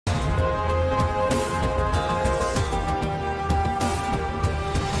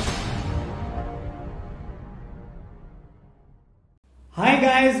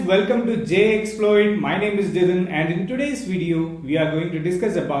guys, welcome to JXploit. My name is Jidin and in today's video we are going to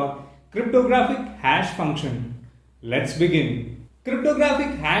discuss about cryptographic hash function. Let's begin.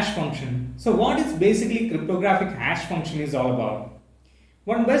 Cryptographic hash function. So what is basically cryptographic hash function is all about?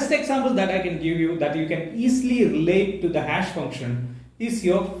 One best example that I can give you that you can easily relate to the hash function is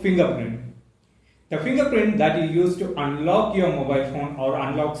your fingerprint. The fingerprint that you use to unlock your mobile phone or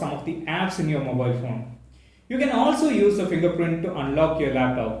unlock some of the apps in your mobile phone. You can also use a fingerprint to unlock your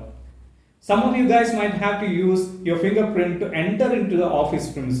laptop. Some of you guys might have to use your fingerprint to enter into the office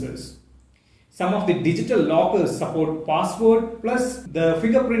premises. Some of the digital lockers support password plus the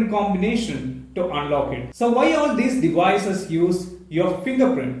fingerprint combination to unlock it. So why all these devices use your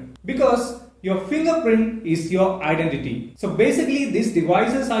fingerprint? Because your fingerprint is your identity. So basically these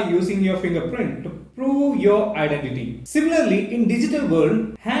devices are using your fingerprint to prove your identity. Similarly, in digital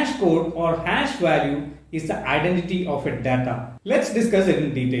world, hash code or hash value is the identity of a data. Let's discuss it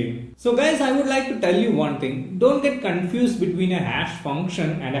in detail. So guys, I would like to tell you one thing. Don't get confused between a hash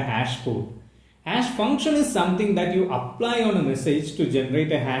function and a hash code. Hash function is something that you apply on a message to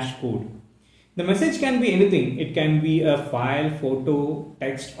generate a hash code. The message can be anything. It can be a file, photo,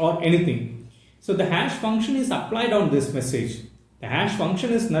 text or anything. So the hash function is applied on this message. The hash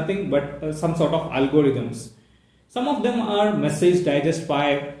function is nothing but some sort of algorithms. Some of them are message digest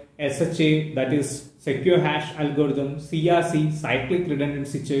file, SHA, that is secure hash algorithm, CRC, cyclic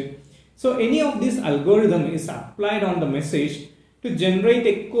redundancy check. So any of this algorithm is applied on the message to generate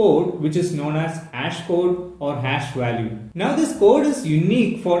a code which is known as hash code or hash value. Now this code is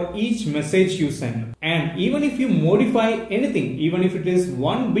unique for each message you send, and even if you modify anything, even if it is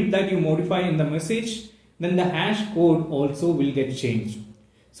one bit that you modify in the message, then the hash code also will get changed.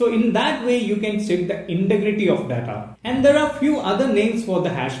 So in that way you can check the integrity of data. And there are few other names for the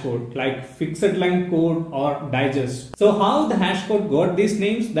hash code like fixed length code or digest. So how the hash code got these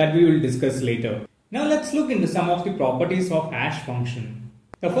names, that we will discuss later. Now let's look into some of the properties of hash function.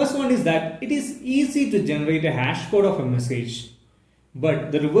 The first one is that it is easy to generate a hash code of a message,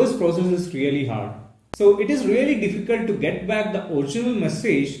 but the reverse process is really hard. So it is really difficult to get back the original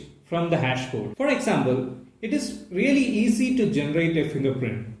message from the hash code. For example, it is really easy to generate a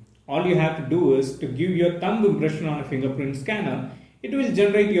fingerprint. All you have to do is to give your thumb impression on a fingerprint scanner, it will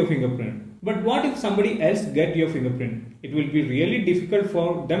generate your fingerprint. But what if somebody else gets your fingerprint? It will be really difficult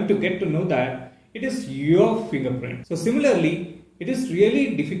for them to get to know that it is your fingerprint. So similarly, it is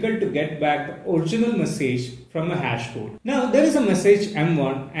really difficult to get back the original message from a hash code. Now there is a message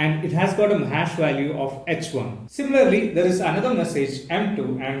M1 and it has got a hash value of H1. Similarly, there is another message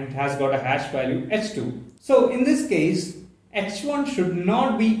M2 and it has got a hash value H2. So in this case, H1 should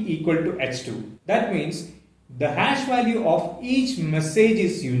not be equal to H2. That means the hash value of each message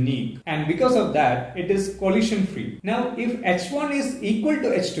is unique, and because of that it is collision free. Now if H1 is equal to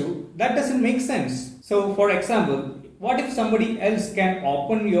H2, that doesn't make sense. So for example, what if somebody else can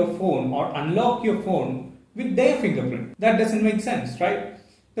open your phone or unlock your phone with their fingerprint? That doesn't make sense, right?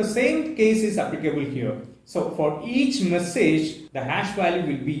 The same case is applicable here. So for each message, the hash value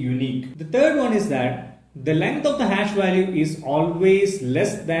will be unique. The third one is that the length of the hash value is always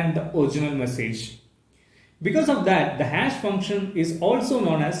less than the original message. Because of that, the hash function is also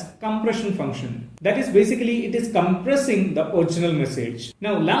known as compression function. That is basically it is compressing the original message.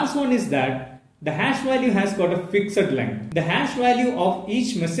 Now last one is that the hash value has got a fixed length. The hash value of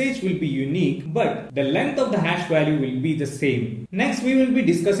each message will be unique, but the length of the hash value will be the same. Next, we will be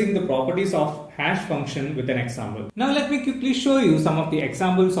discussing the properties of hash function with an example. Now let me quickly show you some of the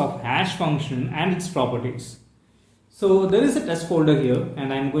examples of hash function and its properties. So there is a test folder here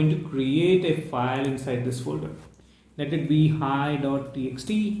and I'm going to create a file inside this folder. Let it be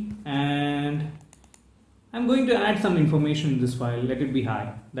hi.txt and I'm going to add some information in this file. Let it be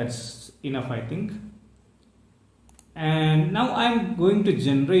hi. That's enough, I think. And now I'm going to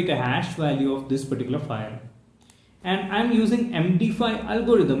generate a hash value of this particular file. And I'm using MD5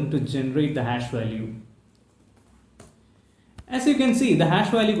 algorithm to generate the hash value. As you can see, the hash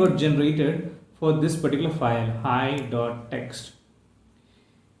value got generated for this particular file, hi.txt.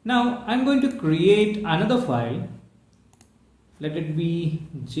 Now I'm going to create another file. Let it be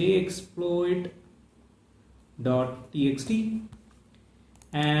JXploit.txt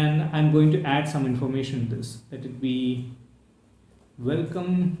and I'm going to add some information in this. Let it be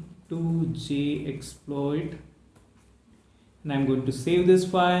welcome to JXploit, and I'm going to save this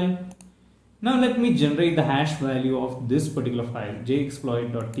file. Now let me generate the hash value of this particular file,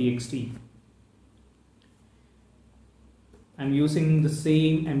 JXploit.txt. I'm using the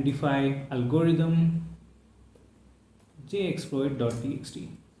same MD5 algorithm, JXploit.txt.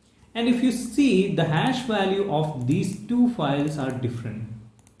 And if you see, the hash value of these two files are different.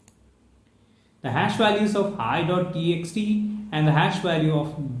 the hash values of hi.txt and the hash value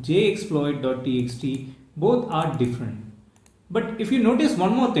of JXploit.txt both are different. But if you notice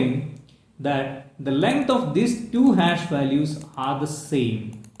one more thing, that the length of these two hash values are the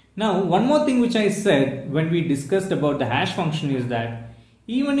same. Now, one more thing which I said when we discussed about the hash function is that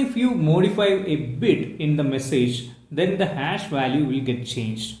even if you modify a bit in the message, then the hash value will get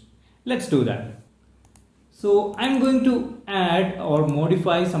changed. Let's do that. So I'm going to add or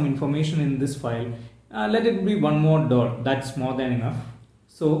modify some information in this file. Let it be one more dot. That's more than enough.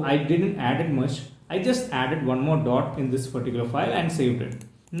 So I didn't add it much. I just added one more dot in this particular file and saved it.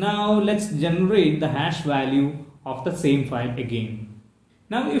 Now let's generate the hash value of the same file again.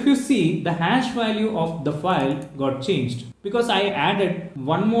 Now if you see, the hash value of the file got changed because I added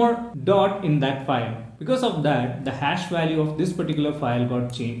one more dot in that file. Because of that, the hash value of this particular file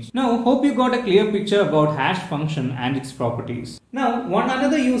got changed. Now hope you got a clear picture about hash function and its properties. Now one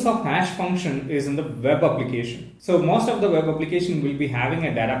another use of hash function is in the web application. So most of the web application will be having a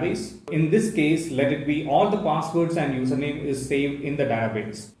database. In this case, let it be all the passwords and username is saved in the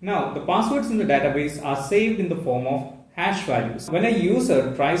database. Now the passwords in the database are saved in the form of hash values. When a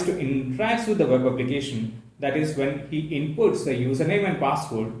user tries to interact with the web application, that is when he inputs the username and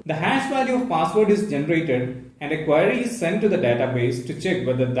password, the hash value of password is generated and a query is sent to the database to check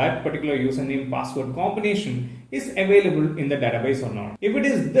whether that particular username password combination is available in the database or not. If it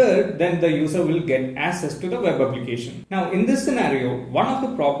is there, then the user will get access to the web application. Now in this scenario, one of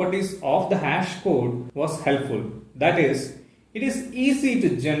the properties of the hash code was helpful. That is, it is easy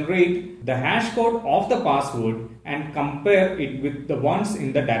to generate the hash code of the password and compare it with the ones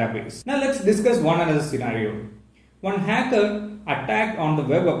in the database. Now let's discuss one another scenario. One hacker attacked on the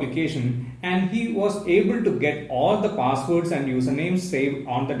web application and he was able to get all the passwords and usernames saved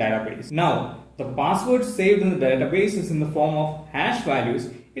on the database. Now the passwords saved in the database is in the form of hash values.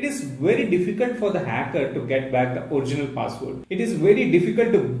 It is very difficult for the hacker to get back the original password. It is very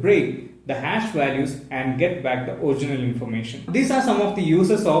difficult to break the hash values and get back the original information. These are some of the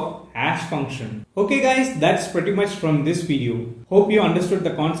uses of hash function. Okay guys, that's pretty much from this video. Hope you understood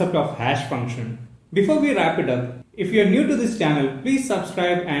the concept of hash function. Before we wrap it up, if you are new to this channel, please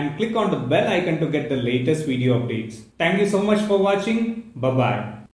subscribe and click on the bell icon to get the latest video updates. Thank you so much for watching. Bye bye.